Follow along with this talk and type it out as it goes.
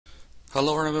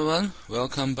Hello everyone,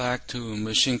 welcome back to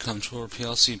Machine Control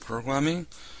PLC Programming.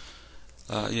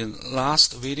 In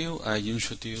last video I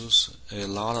introduced a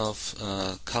lot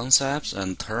of concepts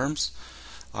and terms.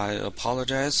 I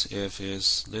apologize if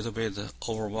it's a little bit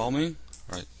overwhelming.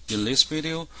 Right. In this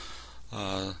video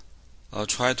I'll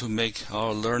try to make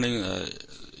our learning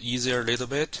easier a little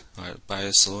bit, right,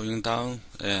 by slowing down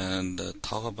and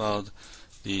talk about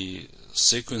the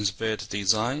sequence bit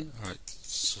design. Right.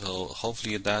 So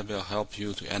hopefully that will help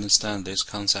you to understand this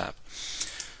concept.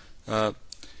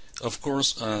 Of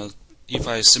course, if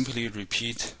I simply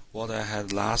repeat what I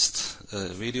had last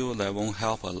video, that won't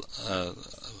help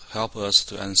us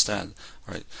to understand,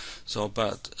 right? So,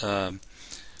 but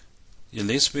in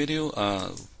this video,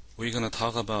 we're gonna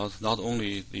talk about not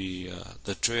only the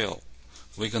drill.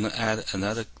 We're gonna add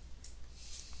another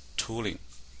tooling,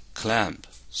 clamp.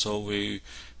 So we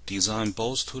design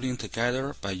both tooling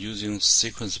together by using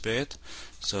sequence bit.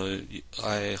 So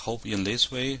I hope in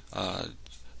this way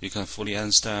you can fully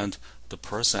understand the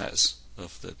process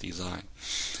of the design.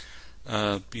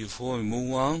 Before we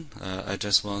move on, I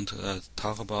just want to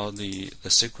talk about the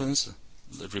sequence,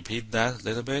 repeat that a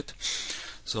little bit.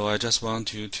 So I just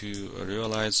want you to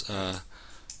realize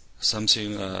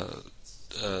something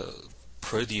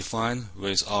predefined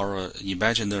with our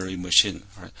imaginary machine,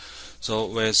 right? So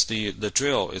with the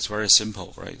drill, it's very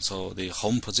simple, right? So the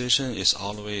home position is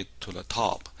all the way to the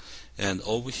top, and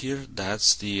over here,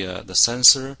 that's the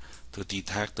sensor to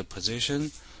detect the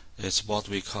position. It's what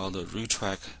we call the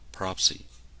retrack proxy,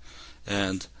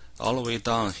 and all the way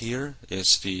down here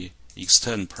is the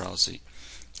extend proxy.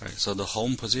 Right, so the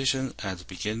home position at the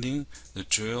beginning, the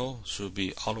drill should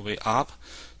be all the way up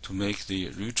to make the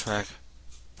retrack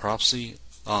proxy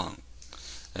on,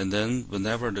 and then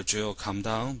whenever the drill come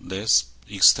down, this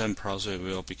extend proxy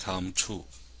will become true.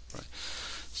 Right.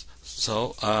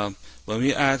 So when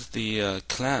we add the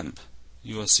clamp,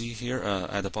 you will see here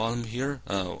at the bottom here,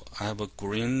 I have a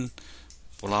green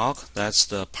block. That's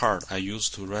the part I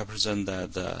used to represent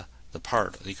that the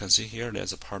part. You can see here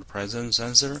there's a part present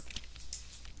sensor.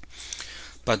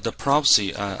 But the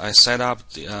proxy I set up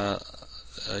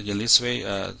in this way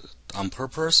on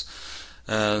purpose,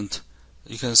 and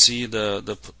you can see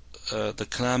the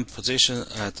clamp position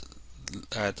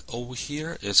at over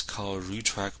here is called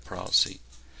retrack proxy.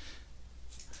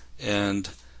 And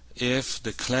if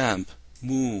the clamp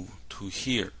move to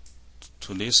here,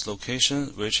 to this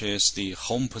location, which is the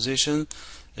home position,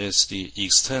 is the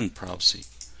extend proxy.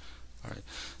 Right.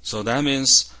 So that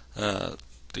means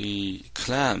the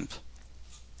clamp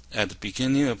at the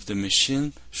beginning of the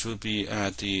machine should be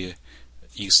at the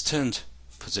extend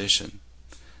position.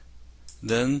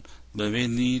 Then when we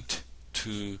need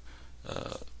to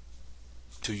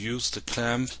use the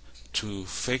clamp to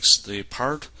fix the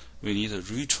part, we need to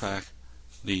retract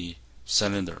the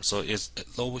cylinder. So it's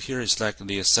over here is like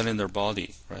the cylinder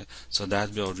body, right? So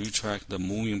that will retract the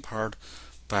moving part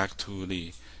back to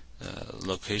the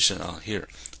location on here,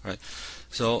 right?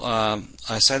 So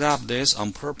I set up this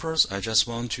on purpose. I just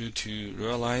want you to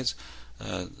realize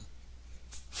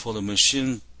for the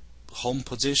machine home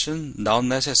position, not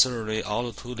necessarily all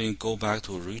the tooling go back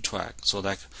to retract. So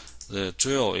like the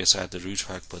drill is at the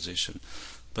retract position,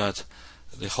 but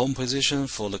the home position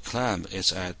for the clamp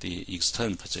is at the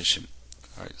extend position.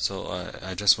 All right, so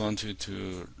I just want you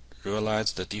to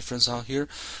realize the difference out here.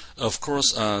 Of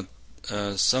course,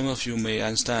 some of you may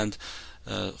understand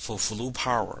for flow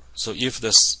power. So if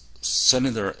the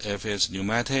cylinder, if it's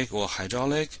pneumatic or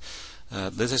hydraulic,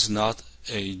 this is not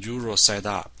a Euro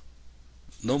setup.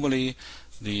 Normally,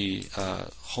 the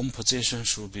home position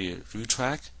should be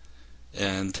retract,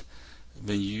 and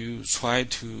when you try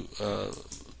to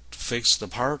fix the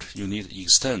part, you need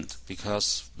extend,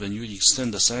 because when you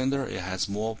extend the cylinder, it has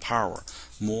more power,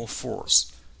 more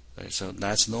force. Right? So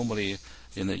that's normally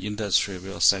in the industry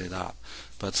will set it up.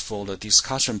 But for the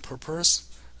discussion purpose,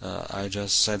 I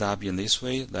just set up in this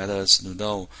way. Let us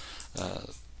know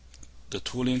the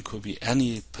tooling could be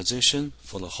any position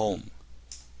for the home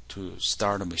to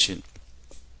start the machine.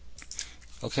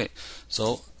 Okay,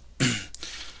 so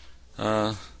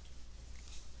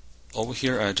over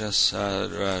here I just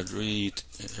repeat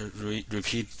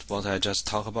what I just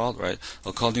talked about, right?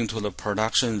 According to the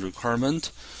production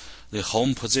requirement, the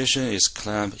home position is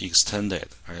clamp extended,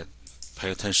 right?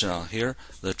 Pay attention on here.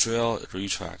 The drill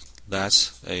retract.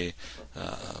 That's a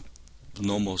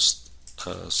normal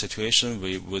situation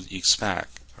we would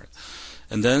expect, right?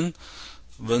 And then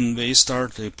when we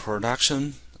start the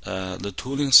production, the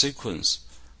tooling sequence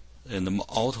in the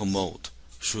auto mode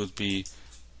should be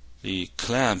the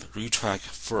clamp retract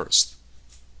first,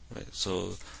 right?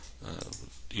 So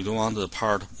you don't want the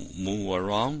part move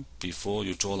around before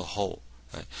you drill the hole.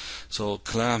 Right? So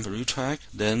clamp, retract,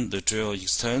 then the drill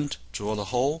extend, drill the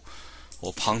hole,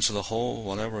 or punch the hole,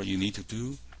 whatever you need to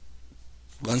do.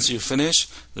 Once you finish,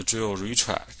 the drill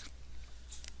retract.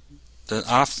 Then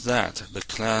after that, the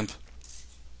clamp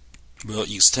will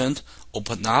extend,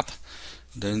 open up,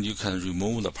 then you can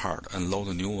remove the part and load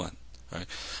a new one. Right?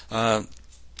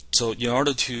 So in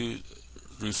order to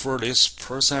refer this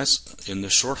process in the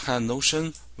shorthand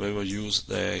notion, we will use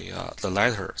the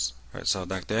letters. Right? So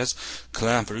like this,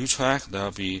 clamp, retract, that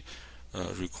will be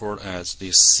recorded as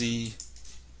the C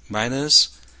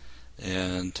minus,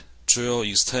 and drill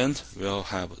extend will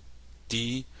have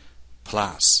D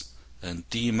plus, and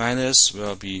D minus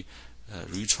will be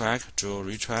retract, drill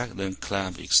retract, then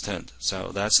clamp extend.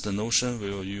 So that's the notion we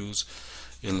will use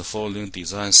in the following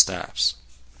design steps.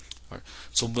 Right.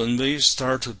 So when we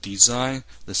start to design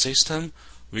the system,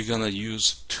 we're gonna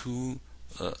use two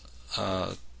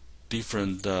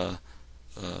different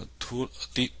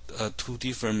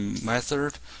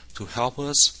methods to help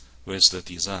us with the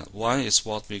design. One is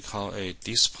what we call a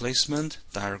displacement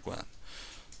diagram,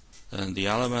 and the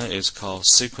other one is called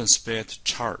sequence bit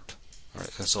chart. Right.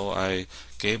 And so I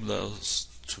gave those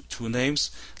two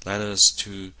names. Let us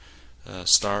to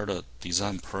start a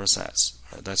design process.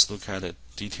 Right. Let's look at the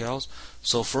details.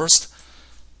 So first,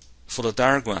 for the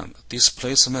diagram,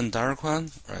 displacement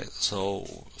diagram. Right.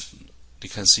 So you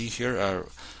can see here,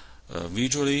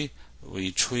 visually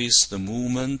we trace the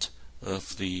movement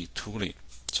of the tooling.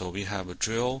 So we have a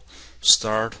drill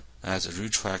start as a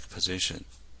retract position,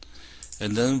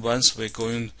 and then once we're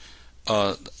going,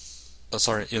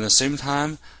 in the same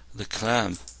time, the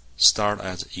clamp start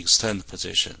as extend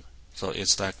position. So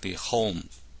it's like the home,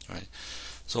 right?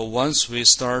 So once we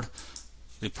start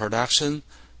the production,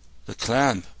 the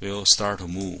clamp will start to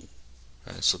move,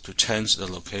 right? So to change the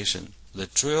location, the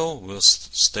drill will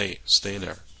stay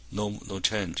there, no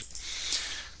change.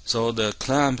 So the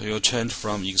clamp will change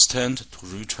from extend to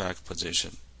retract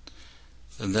position,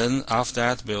 and then after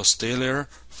that will stay there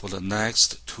for the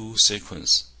next two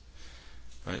sequences.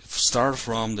 Right. Start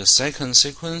from the second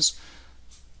sequence,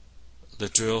 the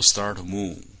drill start to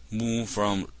move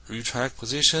from retract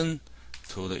position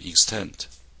to the extend.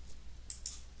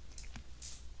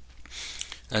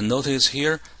 And notice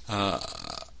here,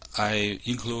 I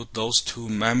include those two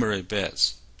memory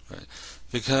bits, right?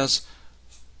 Because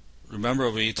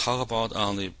remember we talked about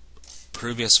on the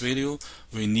previous video,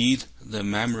 we need the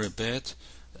memory bit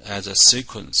as a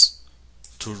sequence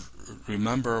to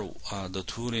remember the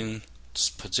tooling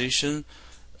position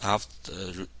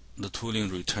after the tooling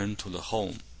return to the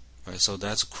home. Right? So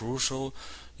that's crucial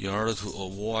in order to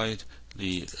avoid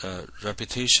the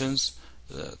repetitions,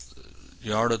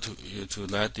 in order to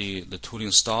let the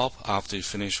tooling stop after you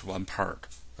finish one part.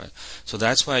 Right? So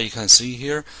that's why you can see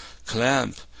here,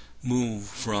 clamp move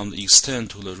from the extend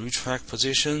to the retract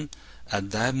position.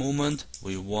 At that moment,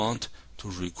 we want to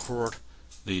record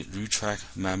the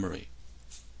retract memory.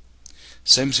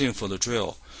 Same thing for the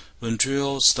drill. When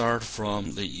drill start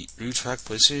from the retract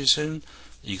position,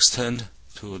 extend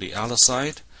to the other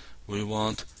side, we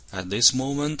want, at this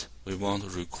moment, we want to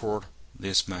record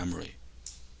this memory.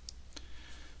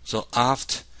 So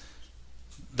after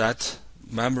that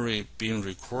memory being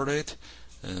recorded,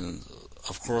 and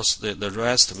of course the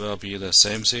rest will be the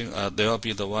same thing. There will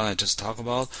be the one I just talked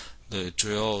about. The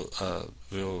drill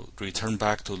will return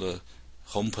back to the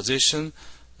home position,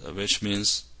 which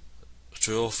means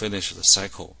drill finish the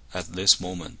cycle at this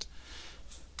moment.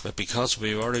 But because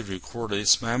we already recorded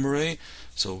this memory,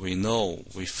 so we know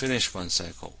we finished one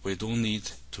cycle. We don't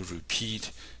need to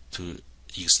repeat to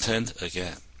extend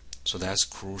again. So that's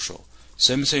crucial.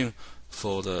 Same thing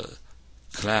for the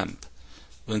clamp.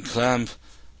 When clamp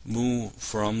move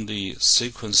from the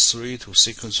sequence 3 to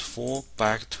sequence 4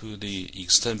 back to the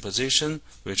extend position,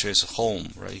 which is home,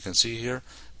 right? You can see here,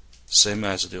 same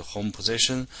as the home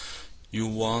position. You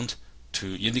want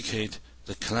to indicate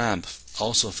the clamp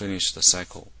also finished the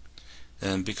cycle.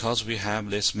 And because we have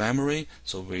this memory,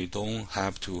 so we don't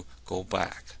have to go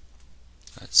back.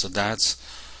 Right? So that's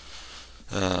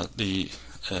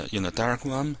in the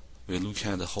diagram, we look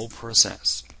at the whole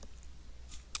process.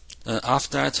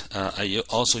 After that, I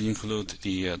also include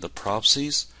the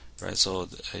proxies, right? So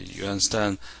you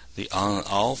understand the on and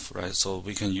off, right? So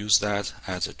we can use that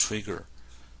as a trigger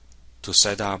to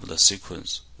set up the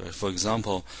sequence. Right? For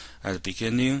example, at the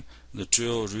beginning, the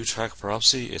drill retract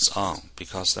proxy is on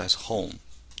because that's home.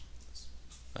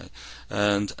 Right?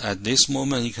 And at this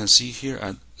moment, you can see here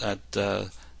at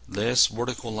this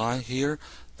vertical line here,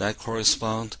 that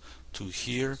corresponds to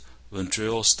here when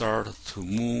drill start to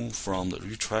move from the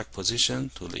retract position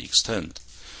to the extend.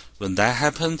 When that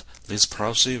happened, this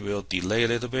process will delay a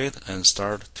little bit and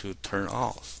start to turn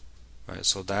off. Right?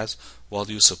 So that's what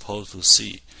you're supposed to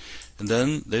see. And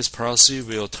then this process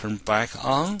will turn back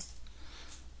on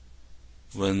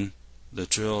when the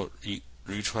drill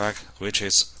retract, which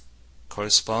is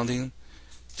corresponding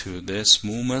to this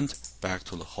movement back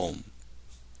to the home.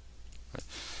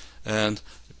 Right?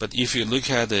 But if you look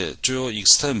at the drill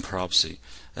extend process,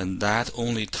 and that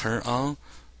only turn on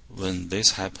when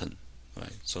this happen.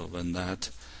 Right? So when that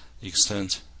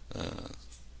extend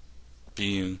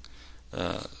being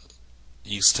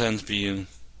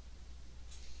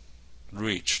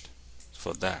reached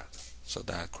for that, so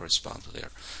that corresponds to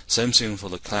there. Same thing for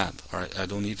the clamp. All right, I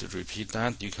don't need to repeat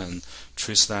that. You can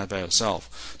trace that by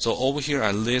yourself. So over here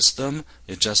I list them.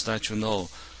 It just let you know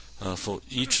for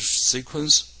each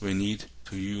sequence we need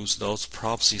to use those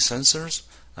proxy sensors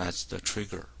as the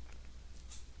trigger.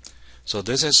 So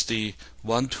this is the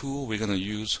one tool we're going to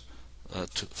use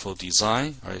for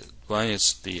design. Right?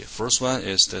 The first one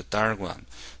is the diagram,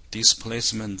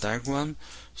 displacement diagram,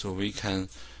 so we can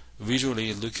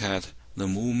visually look at the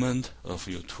movement of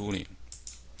your tooling.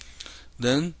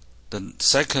 Then the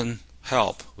second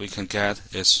help we can get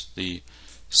is the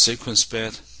sequence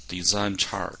bed design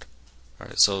chart.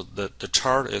 Right? So the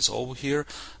chart is over here.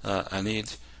 I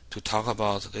need to talk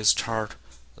about this chart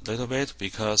a little bit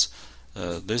because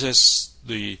this is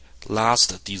the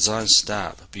last design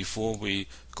step before we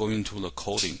go into the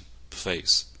coding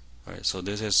phase. Right? So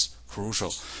this is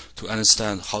crucial to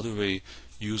understand how do we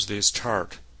use this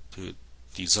chart to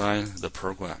design the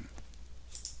program.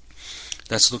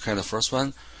 Let's look at the first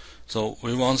one. So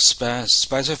we want to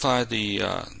specify the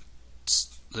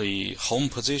home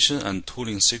position and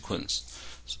tooling sequence.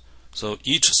 So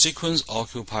each sequence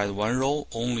occupies one row.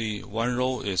 Only one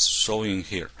row is showing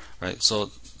here, right?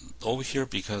 So over here,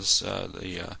 because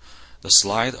the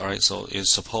slide, all right, so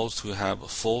it's supposed to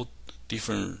have 4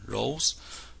 different rows,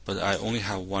 but I only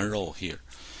have one row here.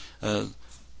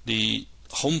 The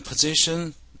home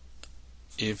position,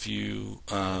 if you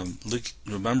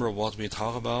remember what we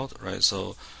talked about, right?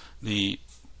 So the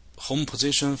home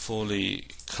position for the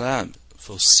clamp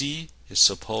for C is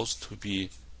supposed to be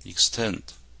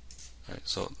extend. Right?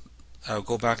 So I'll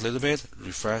go back a little bit,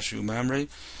 refresh your memory.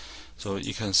 So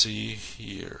you can see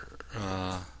here,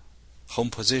 home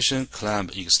position,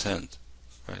 clamp extend,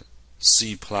 right?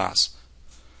 C+. That's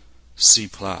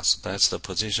the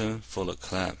position for the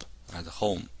clamp at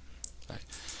home. Right?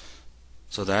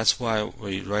 So that's why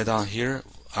we write down here,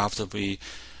 after we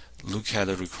look at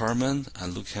the requirement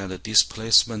and look at the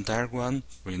displacement diagram,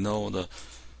 we know the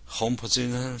home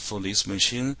position for this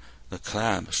machine, the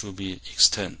clamp should be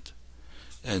extend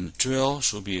and drill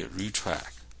should be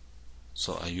retract.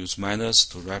 So I use minus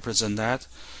to represent that.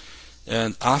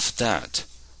 And after that,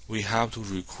 we have to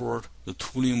record the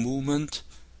tooling movement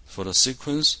for the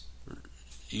sequence,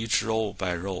 each row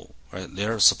by row. Right?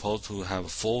 They're supposed to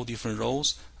have 4 different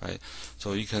rows. Right?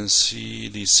 So you can see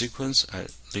the sequence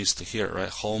at least here. Right?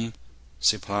 Home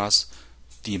C+,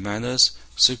 D minus.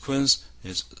 Sequence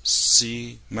is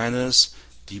C minus,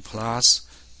 D plus,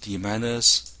 D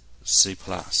minus, C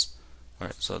plus.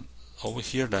 Right? So over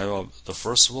here, the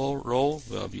first row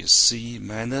will be C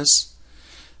minus.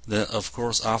 Then, of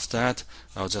course, after that,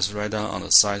 I'll just write down on the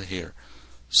side here.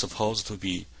 Supposed to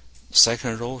be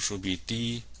second row should be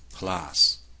D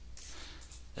plus,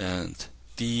 and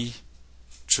D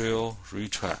drill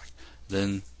retract.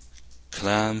 Then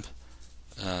clamp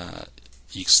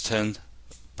extend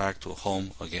back to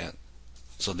home again.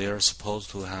 So they are supposed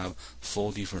to have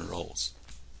 4 different rows.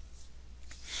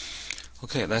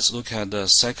 Okay, let's look at the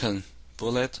second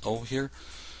bullet over here.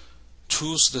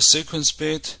 Choose the sequence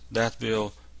bit that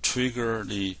will trigger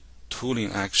the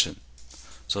tooling action.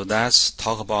 So that's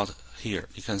talk about here.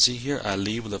 You can see here I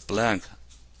leave the blank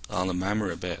on the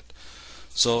memory bit.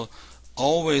 So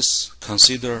always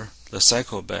consider the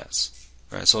cycle bits.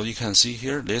 Right? So you can see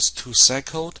here these 2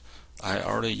 cycled, I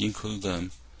already include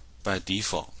them by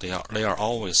default. They are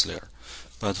always there.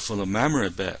 But for the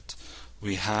memory bit,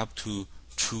 we have to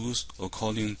choose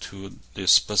according to the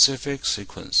specific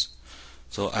sequence.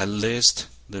 So I list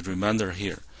the remainder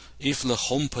here. If the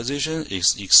home position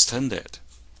is extended,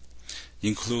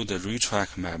 include the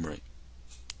retract memory.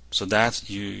 So that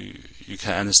you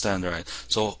can understand, right?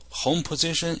 So home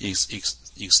position is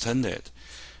extended.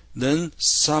 Then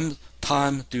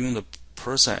sometime during the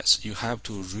process, you have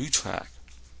to retract,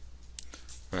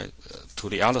 right, to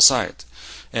the other side.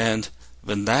 And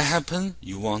when that happens,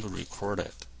 you want to record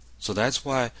it. So that's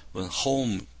why when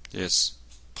home is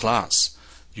plus,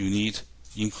 you need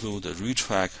include the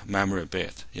retrack memory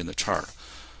bit in the chart.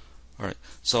 Alright,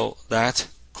 so that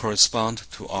corresponds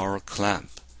to our clamp.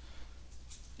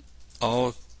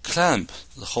 Our clamp,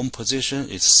 the home position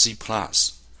is C+.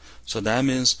 So that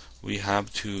means we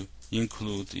have to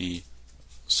include the,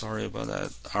 sorry about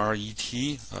that, RET.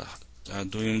 I'm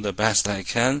doing the best I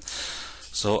can.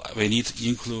 So we need to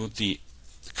include the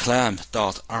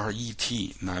clamp.ret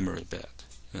memory bit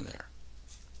in there.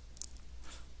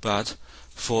 But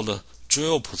for the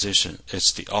drill position,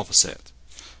 it's the opposite.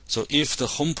 So if the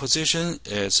home position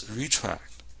is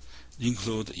retract,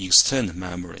 include extend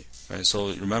memory. Right? So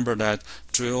remember that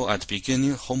drill at the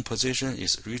beginning, home position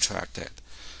is retracted.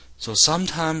 So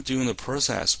sometime during the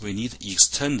process, we need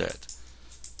extend it,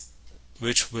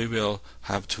 which we will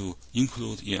have to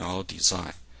include in our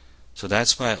design. So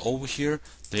that's why over here,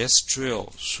 this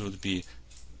drill should be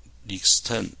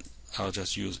extend. I'll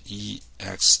just use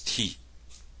EXT,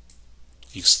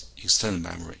 extend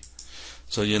memory.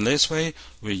 So in this way,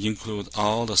 we include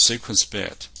all the sequence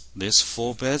bit, these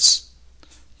 4 bits,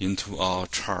 into our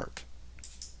chart.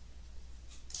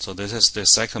 So this is the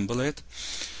second bullet.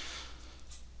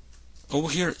 Over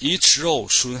here, each row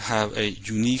should have a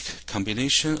unique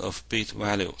combination of bit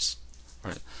values.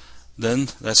 Right. Then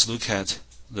let's look at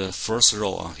the first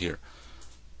row on here.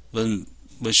 When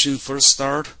machine first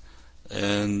start,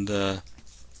 and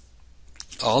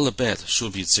all the bits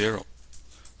should be 0.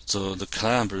 So the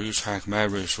clamp retract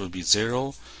memory should be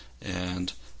 0,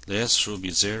 and this should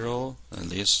be 0, and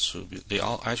this should be, they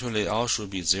all should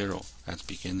be 0 at the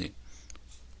beginning.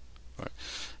 Right.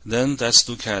 Then let's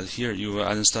look at here. You will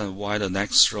understand why the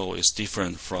next row is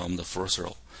different from the first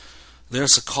row.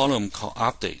 There's a column called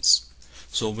updates.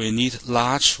 So we need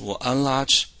large or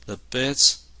unlarge the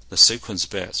bits, the sequence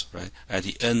bits, right, at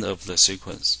the end of the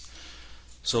sequence.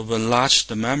 So when large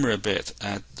the memory bit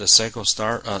at the cycle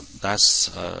start, that's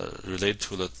related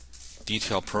to the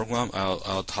detailed program.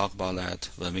 I'll talk about that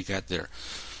when we get there.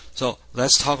 So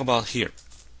let's talk about here.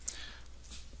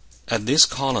 At this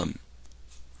column,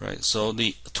 right, so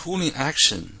the tooling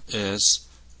action is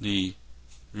the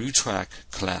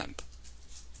retract clamp.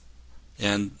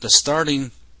 And the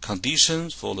starting condition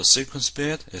for the sequence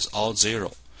bit is all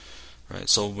 0. Right,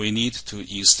 so we need to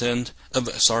extend,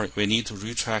 we need to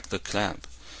retract the clamp.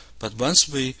 But once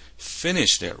we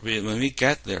finish there, when we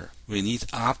get there, we need to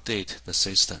update the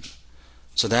system.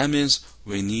 So that means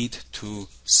we need to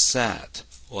set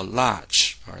or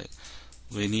latch. All right,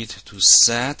 we need to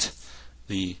set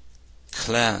the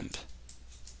clamp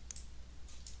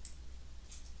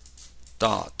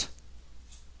dot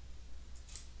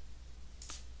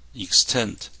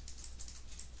extend.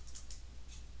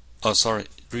 Oh, sorry,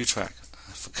 retract.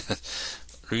 I forgot.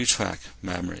 Retract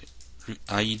memory.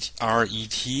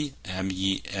 RETMEM.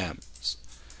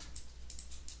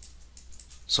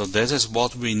 So that is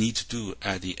what we need to do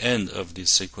at the end of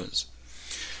this sequence.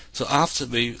 So after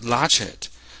we latch it,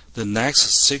 the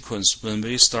next sequence, when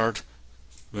we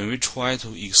try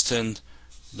to extend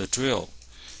the drill,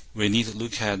 we need to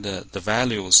look at the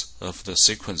values of the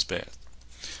sequence bit.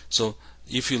 So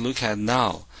if you look at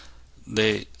now,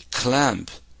 the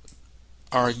clamp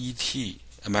RET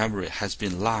memory has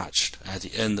been latched at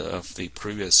the end of the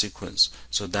previous sequence.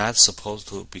 So that's supposed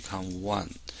to become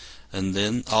 1. And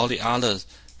then all the other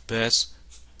bits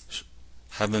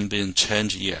haven't been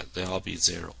changed yet. They'll all be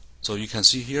 0. So you can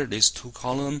see here these 2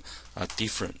 columns are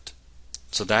different.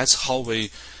 So that's how we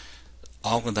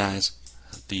organize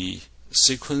the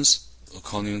sequence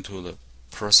according to the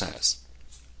process.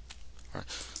 All right.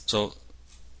 So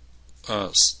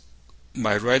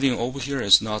my writing over here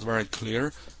is not very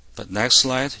clear, but next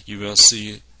slide you will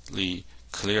see the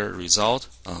clear result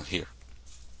on here.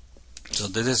 So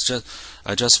this is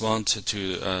I just wanted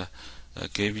to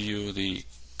give you the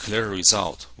clear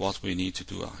result what we need to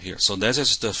do on here. So that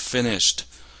is the finished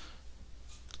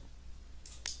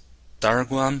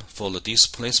diagram for the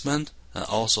displacement and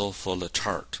also for the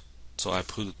chart. So I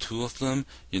put 2 of them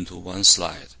into one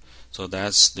slide. So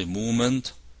that's the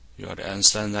movement. You have to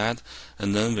understand that.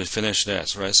 And then we finish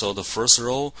this, right? So the first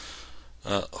row,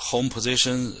 home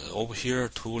position over here,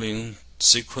 tooling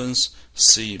sequence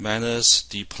C minus,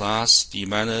 D plus, D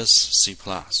minus, C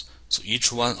plus. So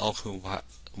each one occupies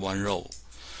 1 row.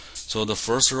 So the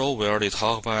first row we already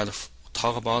talked about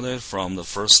it from the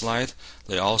first slide.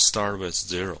 They all start with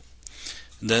 0.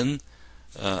 Then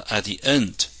at the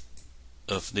end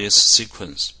of this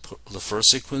sequence, the first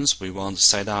sequence, we want to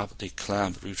set up the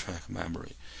clamp retract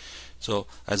memory. So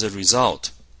as a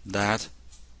result, that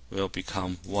will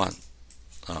become 1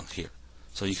 here.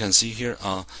 So you can see here,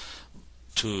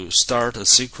 to start a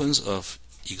sequence of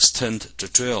extend the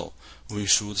drill, we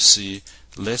should see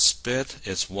this bit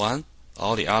is 1,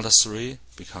 all the other 3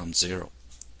 become 0.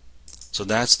 So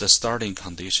that's the starting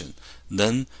condition.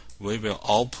 Then we will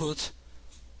output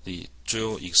the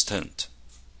drill extent.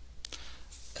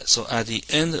 So at the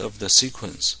end of the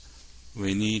sequence,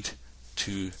 we need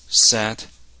to set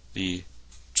the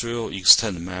drill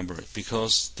extent memory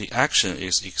because the action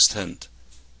is extent.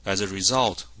 As a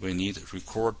result, we need to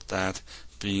record that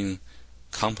being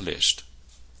accomplished.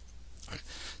 Right.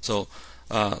 So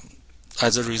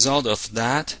as a result of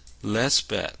that less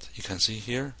bit, you can see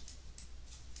here,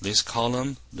 this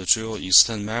column, the drill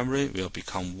extent memory, will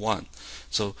become 1.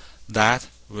 So that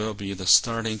will be the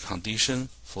starting condition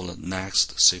for the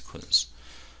next sequence.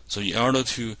 So in order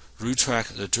to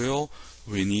retrack the drill,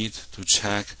 we need to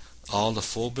check all the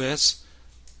 4 bits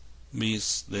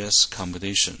with this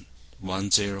combination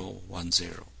 1 0 1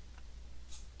 0.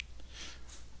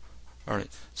 Alright,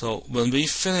 so when we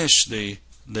finish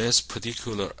this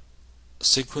particular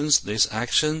sequence, this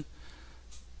action,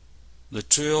 the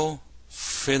drill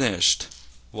finished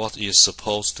what it's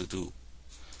supposed to do.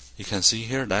 You can see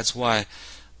here, that's why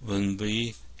when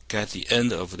we get the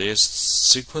end of this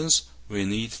sequence, we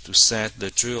need to set the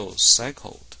drill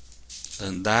cycled,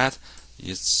 and that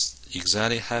is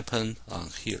exactly happened on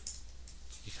here.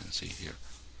 You can see here,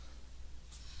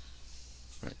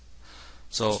 right?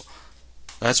 So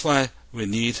that's why we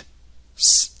need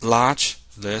large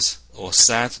this or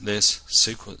set this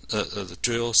sequence, the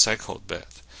drill cycled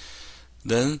bit.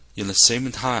 Then in the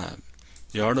same time,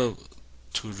 in order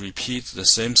to repeat the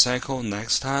same cycle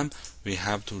next time, we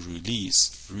have to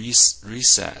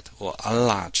reset or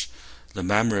enlarge the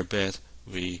memory bit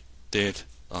we did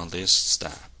on this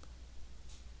step.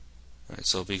 Right,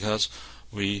 so because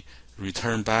we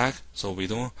return back, so we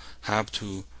don't have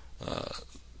to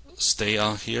stay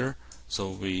on here. So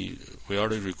we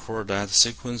already record that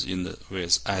sequence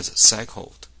as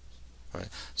cycled. Right?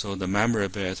 So the memory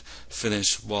bit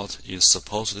finish what it's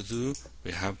supposed to do.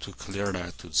 We have to clear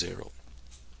that to 0.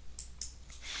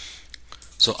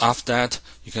 So after that,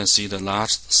 you can see the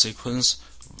last sequence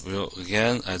will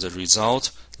again, as a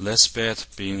result, less bit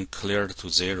being cleared to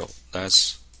 0.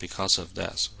 That's because of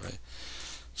that, right?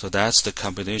 So that's the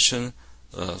combination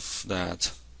of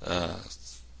that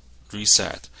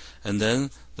reset, and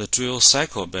then the drill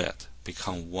cycle bit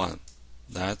become 1.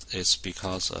 That is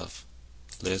because of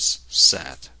this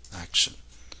set action.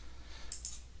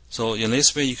 So in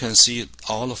this way, you can see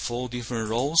all the 4 different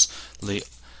rows.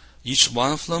 Each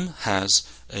one of them has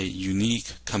a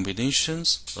unique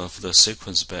combinations of the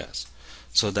sequence bits.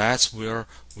 So that's where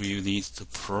we need to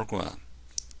program,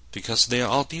 because they are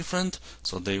all different.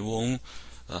 So they won't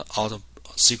out of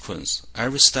sequence.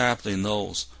 Every step they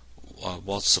knows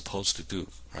what's supposed to do,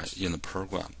 right, in the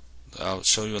program. I'll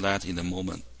show you that in a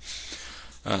moment.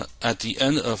 At the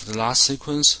end of the last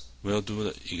sequence, we'll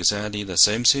do exactly the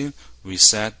same thing. We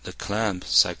set the clamp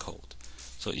cycled.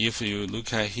 So if you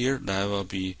look at here, that will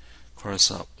be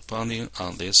corresponding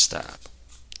on this step.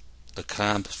 The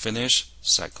clamp finish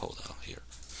cycled on here.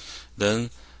 Then,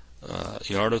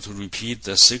 in order to repeat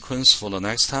the sequence for the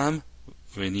next time,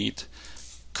 we need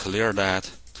clear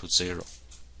that to 0.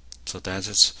 So that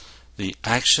is the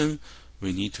action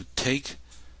we need to take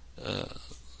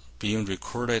being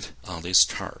recorded on this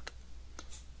chart.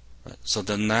 Right. So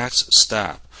the next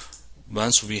step,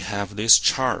 once we have this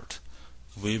chart,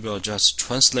 we will just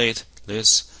translate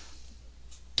this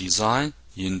design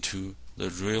into the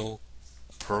real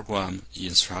program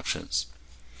instructions.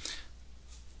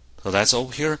 So that's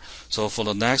over here. So for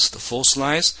the next 4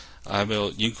 slides, I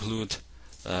will include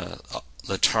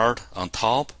the chart on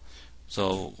top.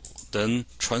 So then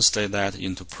translate that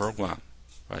into program.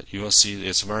 Right? You will see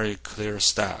it's very clear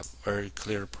step, very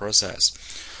clear process.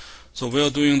 So we are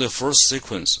doing the first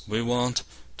sequence. We want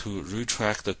to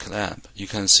retract the clamp. You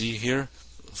can see here,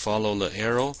 follow the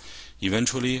arrow.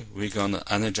 Eventually, we're gonna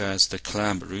energize the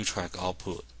clamp retract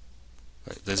output.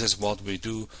 Right? This is what we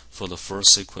do for the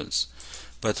first sequence.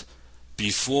 But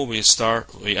before we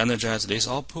energize this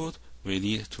output, we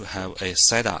need to have a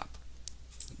setup,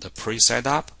 the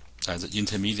pre-setup as an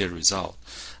intermediate result.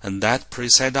 And that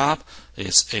pre-setup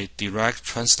is a direct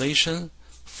translation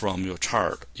from your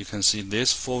chart. You can see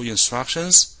these 4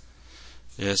 instructions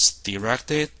is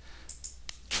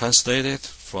translated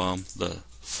from the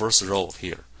first row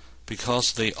here,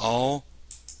 because they all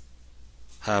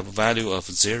have value of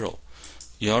 0.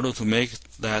 In order to make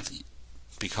that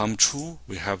become true,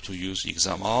 we have to use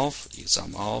exam off,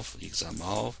 exam off, exam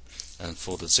off, and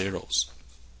for the zeros.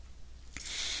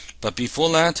 But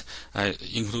before that, I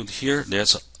include here,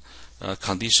 there's a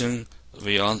condition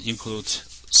we include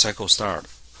cycle start.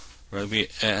 Right?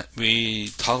 We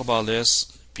talked about this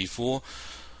before.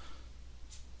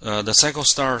 the cycle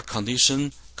start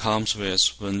condition comes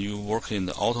with when you work in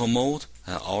the auto mode,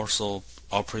 and also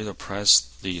operator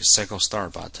press the cycle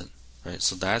start button, right?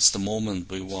 So that's the moment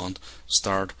we want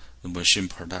start the machine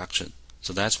production.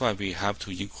 So that's why we have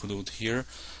to include here.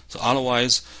 So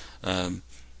otherwise,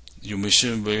 your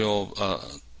machine will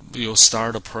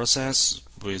start the process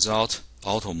without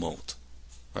auto mode,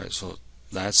 right? So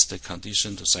that's the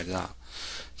condition to set it up.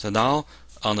 So now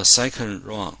on the second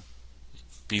run,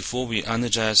 before we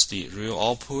energize the real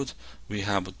output, we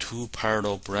have two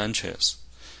parallel branches.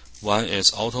 One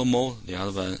is auto mode, the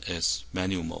other one is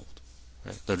manual mode.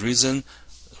 Right? The reason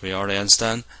we already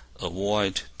understand,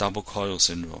 avoid double coil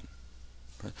syndrome.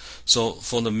 Right? So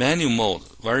for the manual mode,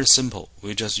 very simple.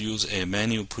 We just use a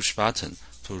manual push button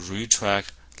to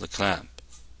retract the clamp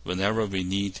whenever we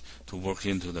need to work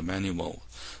into the manual mode.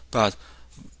 But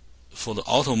for the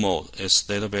auto mode, it's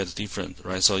a little bit different,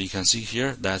 right? So you can see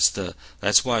here, that's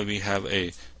why we have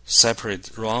a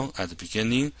separate run at the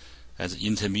beginning as an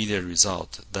intermediate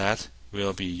result that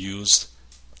will be used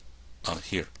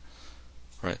here,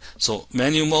 right? So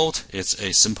manual mode is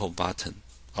a simple button,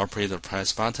 operator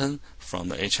press button from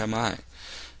the HMI.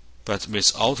 But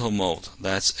with auto mode,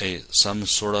 that's some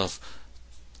sort of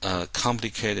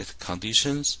complicated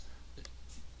conditions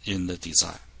in the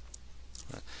design.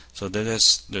 Right? So that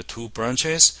is the two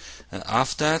branches, and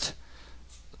after that,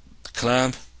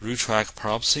 clamp retract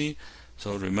property.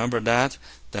 So remember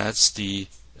that's the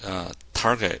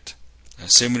target,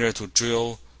 similar to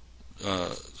drill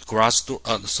garage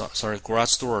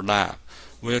door lab.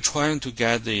 We are trying to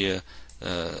get the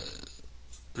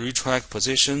retract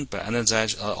position by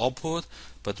energize output,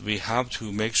 but we have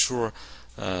to make sure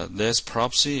this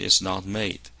property is not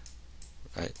made.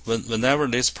 Right? Whenever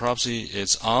this property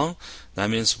is on, that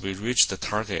means we reach the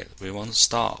target. We want to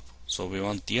stop, so we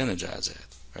want to de-energize it.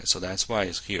 Right? So that's why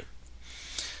it's here.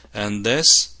 And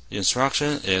this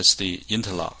instruction is the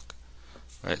interlock.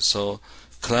 Right? So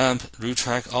clamp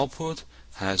retract output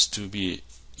has to be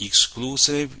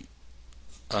exclusive.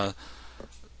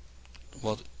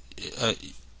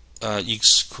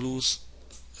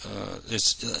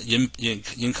 It's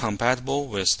incompatible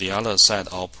with the other side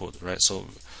output, right? So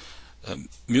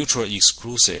mutual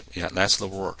exclusive, yeah, that's the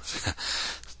word,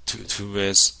 to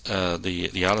with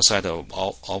the other side of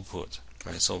output,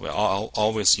 right? So we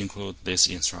always include this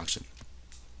instruction.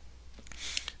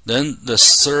 Then the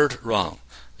third run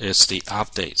is the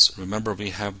updates. Remember, we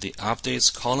have the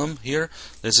updates column here.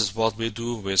 This is what we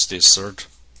do with the third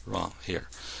run here.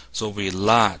 So we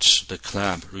latch the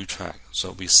clamp retract.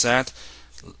 So we set,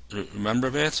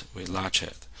 remember it, we latch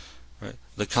it. Right?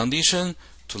 The condition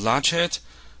to latch it,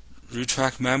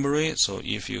 retract memory. So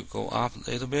if you go up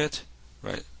a little bit,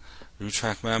 right,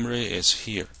 retract memory is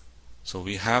here. So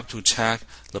we have to check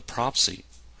the proxy,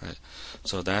 right?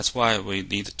 So that's why we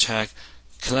need to check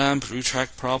clamp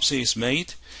retract proxy is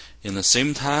made. In the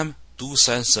same time, do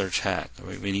sensor check.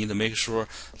 Right? We need to make sure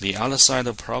the other side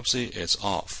of proxy is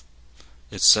off.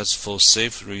 It's just for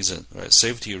safe reason, right?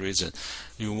 Safety reason.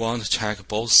 You want to check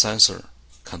both sensor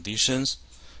conditions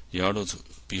in order to,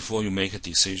 before you make a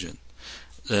decision.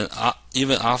 Then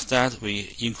even after that,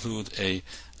 we include a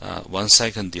 1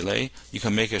 second delay. You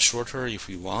can make it shorter if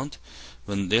you want.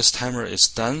 When this timer is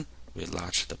done, we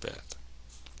latch the bed.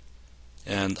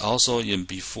 And also in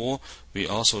before, we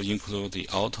also include the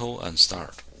auto and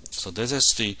start. So this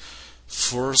is the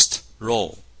first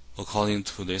row according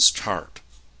to this chart.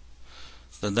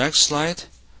 The next slide,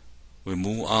 we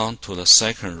move on to the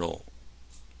second row.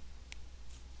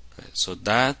 Right, so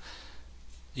that,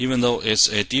 even though it's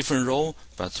a different row,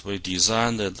 but we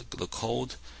designed the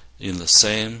code in the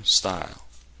same style.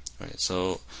 Right,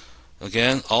 so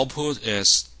again, output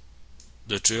is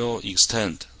the drill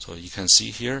extent. So you can see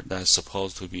here that's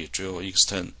supposed to be drill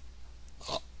extent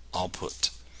output.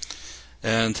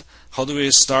 And how do we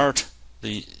start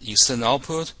the extent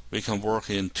output? We can work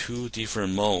in two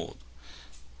different modes.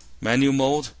 Manual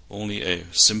mode, only a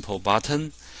simple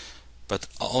button, but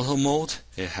auto mode,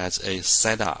 it has a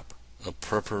setup, a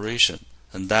preparation,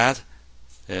 and that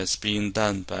is being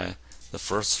done by the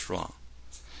first run.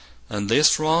 And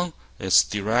this run is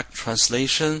direct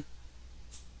translation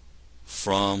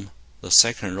from the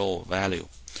second row value.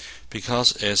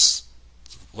 Because it's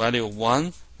value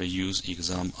 1, we use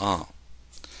exam on.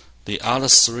 The other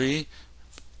 3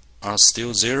 are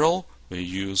still 0, we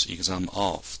use exam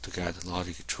off to get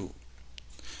logic true.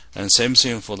 And same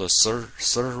thing for the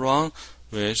third run,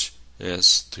 which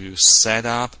is to set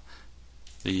up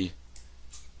the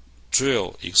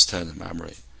drill extent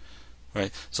memory.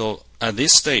 Right? So at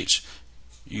this stage,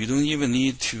 you don't even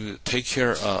need to take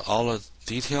care of all the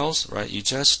details, right? You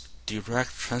just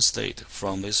direct translate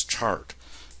from this chart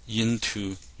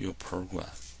into your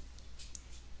program.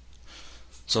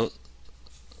 So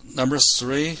number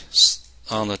 3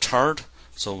 on the chart,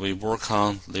 so we work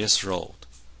on this road.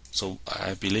 So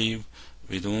I believe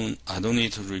I don't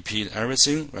need to repeat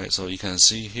everything, right? So you can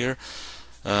see here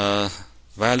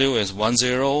value is 10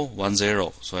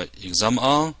 10, so exam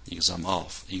on, exam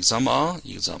off, exam on,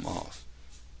 exam off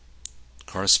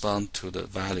correspond to the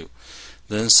value.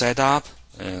 Then setup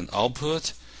and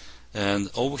output, and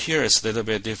over here is a little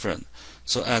bit different.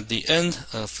 So at the end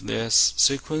of this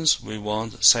sequence, we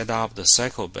want to set up the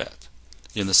cycle bed.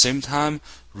 In the same time,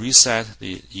 reset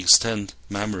the extend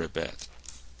memory bed.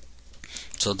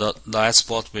 So that's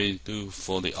what we do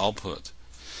for the output,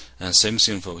 and same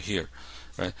thing for here,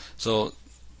 right? So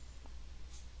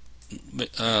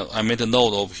I made a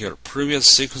note over here. Previous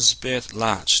sequence bit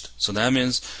latched. So that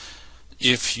means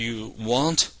if you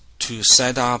want to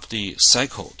set up the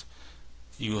cycle,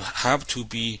 you have to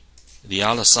be the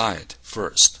other side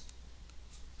first.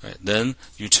 Right? Then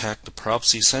you check the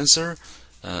proxy sensor.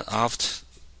 After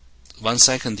 1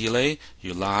 second delay,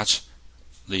 you latch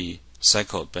the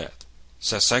cycle bed.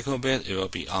 So cycle bed, it will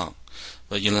be on.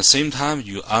 But in the same time,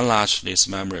 you unlatch this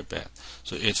memory bed.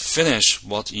 So it finish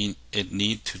what it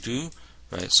need to do,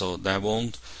 right? So that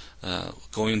won't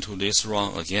go into this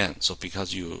run again. So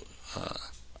because you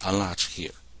unlatch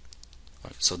here.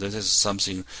 Right? So this is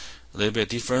something a little bit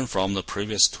different from the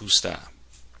previous 2 steps.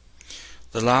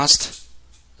 The last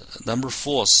number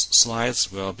 4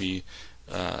 slides will be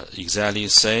exactly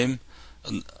same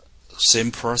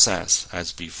process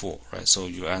as before, right? So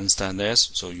you understand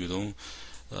this, so you don't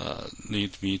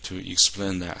need me to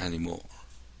explain that anymore,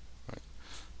 right?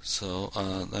 So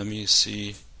let me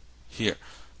see here.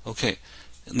 Okay,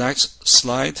 next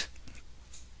slide.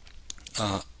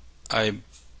 I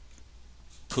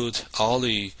put all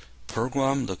the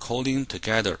program, the coding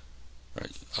together,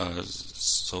 right?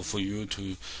 So for you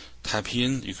to type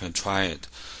in, you can try it.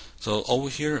 So over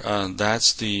here,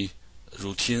 that's the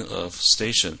routine of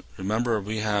station. Remember,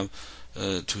 we have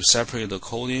to separate the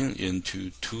coding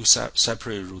into 2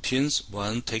 separate routines.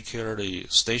 One take care of the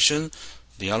station,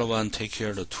 the other one take care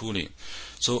of the tooling.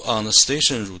 So on the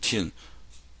station routine,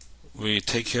 we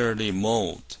take care of the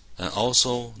mode and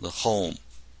also the home,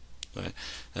 right?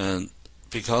 And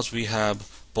because we have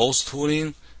both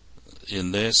tooling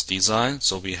in this design,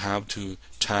 so we have to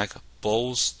check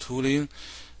both tooling.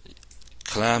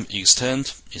 Clamp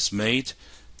extend is made,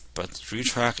 but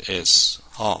retract is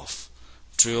off.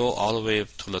 Drill all the way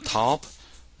to the top,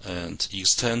 and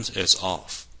extend is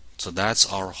off. So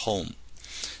that's our home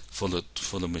for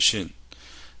the machine.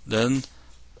 Then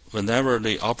whenever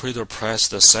the operator press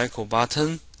the cycle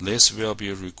button, this will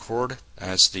be recorded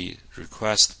as the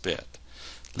request bit.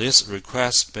 This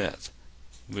request bit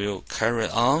will carry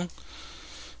on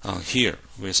here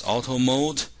with auto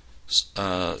mode.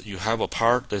 You have a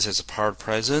part, this is a part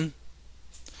present.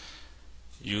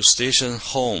 You station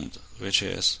home, which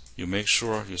is you make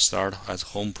sure you start at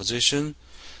home position,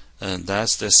 and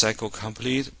that's the cycle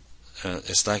complete.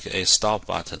 It's like a stop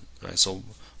button, right? So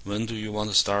when do you want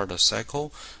to start the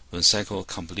cycle? When cycle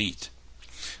complete,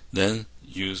 then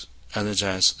you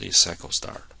energize the cycle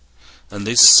start. And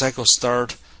this cycle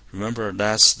start, remember,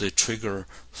 that's the trigger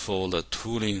for the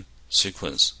tooling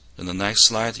sequence. In the next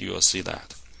slide, you will see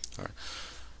that. All right.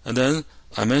 And then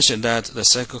I mentioned that the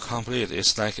cycle complete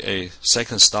is like a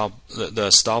second stop,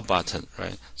 the stop button,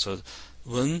 right? So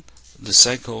when the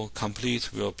cycle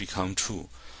complete will become true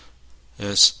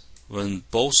is when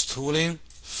both tooling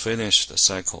finish the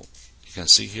cycle. You can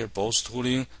see here both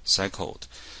tooling cycled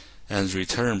and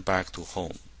return back to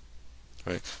home,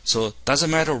 right? So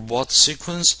doesn't matter what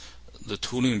sequence the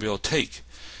tooling will take.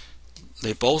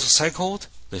 They both cycled,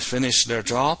 they finish their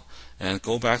job and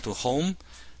go back to home,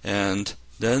 and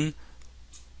then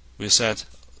we set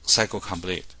cycle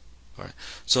complete. All right.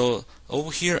 So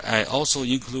over here, I also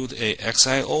include a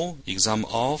XIO, exam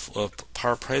off, or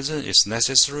part present is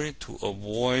necessary to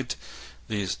avoid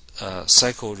the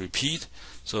cycle repeat.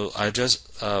 So I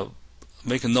just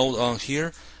make a note on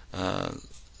here.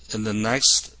 In the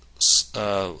next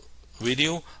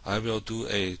video, I will do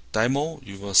a demo.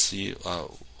 You will see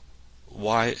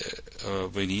why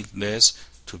we need this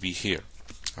to be here.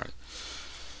 All right.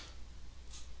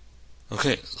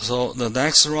 Okay, so the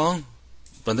next round,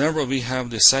 whenever we have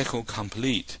the cycle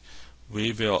complete,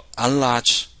 we will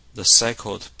unlatch the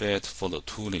cycled bit for the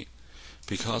tooling,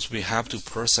 because we have to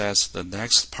process the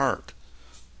next part,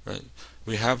 right?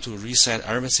 We have to reset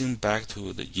everything back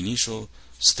to the initial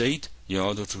state in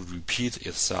order to repeat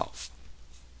itself.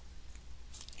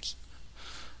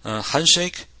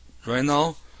 Handshake, right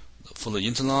now, for the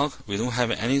interlock, we don't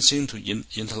have anything to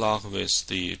interlock with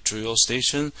the drill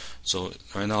station, so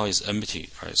right now it's empty,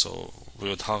 right? So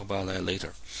we'll talk about that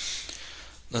later.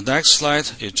 The next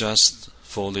slide is just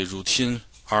for the routine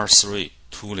R3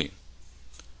 tooling.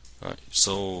 Right,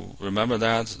 so remember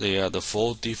that they are the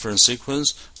 4 different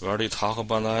sequence. We already talked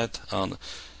about that on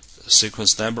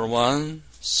sequence number 1,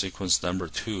 sequence number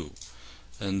 2,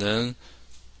 and then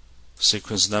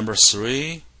sequence number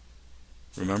 3.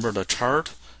 Remember the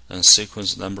chart, and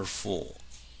sequence number 4.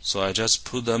 So I just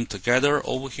put them together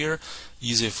over here,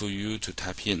 easy for you to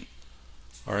type in.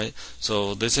 All right.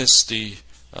 So this is the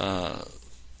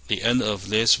end of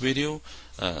this video.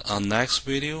 On next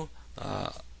video,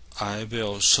 I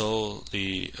will show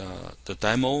the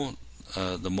demo,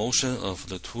 the motion of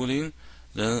the tooling.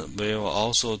 Then we will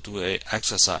also do an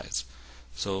exercise.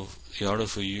 So in order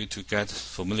for you to get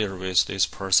familiar with this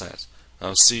process,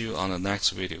 I'll see you on the next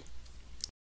video.